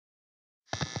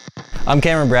I'm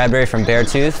Cameron Bradbury from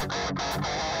Beartooth.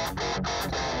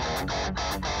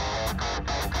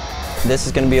 This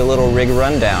is going to be a little rig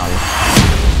rundown.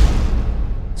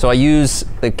 So I use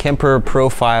the Kemper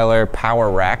Profiler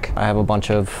Power Rack. I have a bunch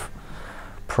of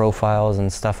profiles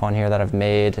and stuff on here that I've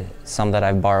made, some that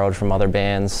I've borrowed from other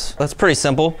bands. That's pretty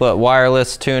simple, but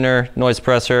wireless, tuner, noise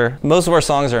suppressor. Most of our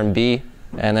songs are in B,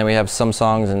 and then we have some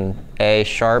songs in A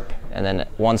sharp, and then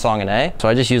one song in A. So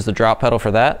I just use the drop pedal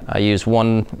for that. I use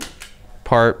one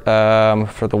part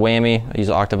for the whammy. I use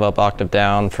octave up, octave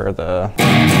down for the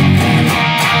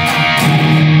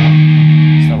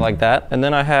stuff like that. And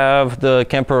then I have the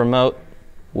Kemper remote,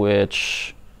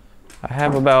 which I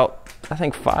have about, I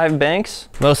think, 5 banks.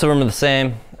 Most of them are the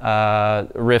same.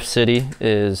 Riff City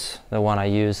is the one I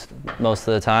use most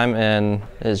of the time, and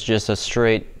is just a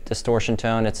straight distortion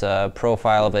tone. It's a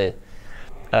profile of a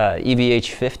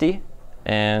EVH 50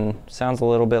 and sounds a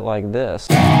little bit like this.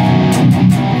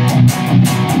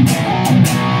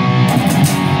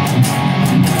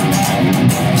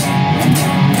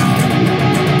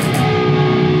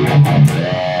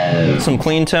 Some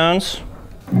clean tones.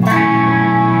 Real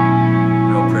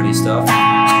pretty stuff. Use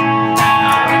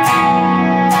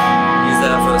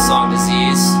that for the song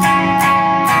Disease.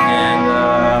 And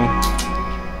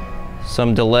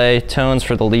some delay tones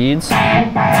for the leads.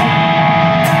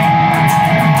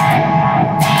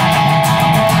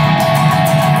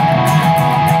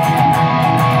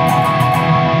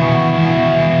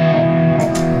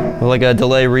 Like a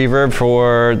delay reverb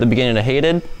for the beginning of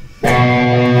Hated.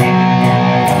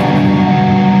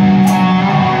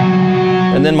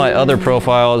 And then my other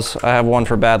profiles, I have one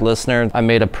for Bad Listener. I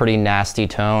made a pretty nasty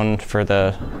tone for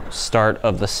the start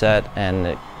of the set, and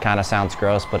it kind of sounds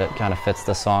gross, but it kind of fits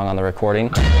the song on the recording.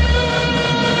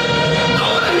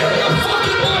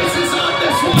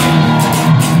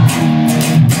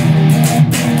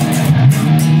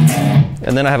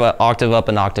 And then I have an octave up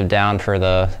and octave down for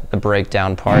the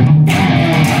breakdown part.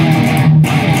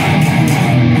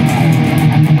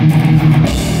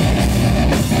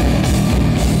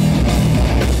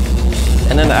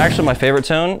 And then actually my favorite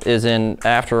tone is in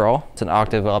After All. It's an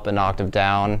octave up and octave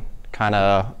down, kind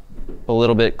of a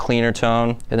little bit cleaner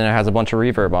tone, and then it has a bunch of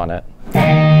reverb on it. A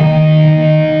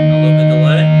little bit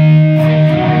delay.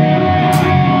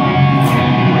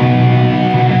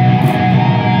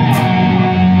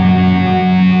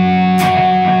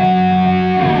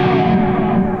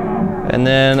 And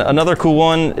then another cool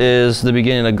one is the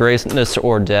beginning of Greatness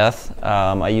or Death.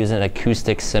 I use an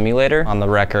acoustic simulator. On the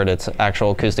record, it's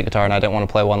actual acoustic guitar, and I didn't want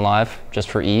to play one live just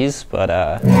for ease, but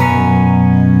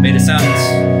made it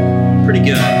sound pretty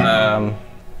good.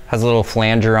 Has a little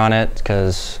flanger on it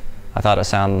because I thought it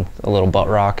sounded a little butt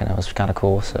rock, and it was kind of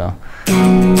cool, so.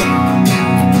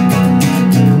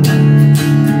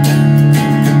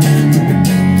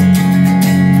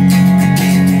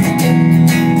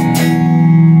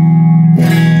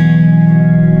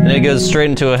 And it goes straight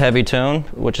into a heavy tone,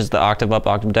 which is the octave up,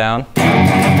 octave down.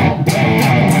 And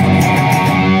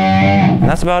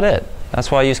that's about it.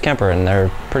 That's why I use Kemper, and they're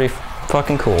pretty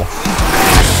fucking cool.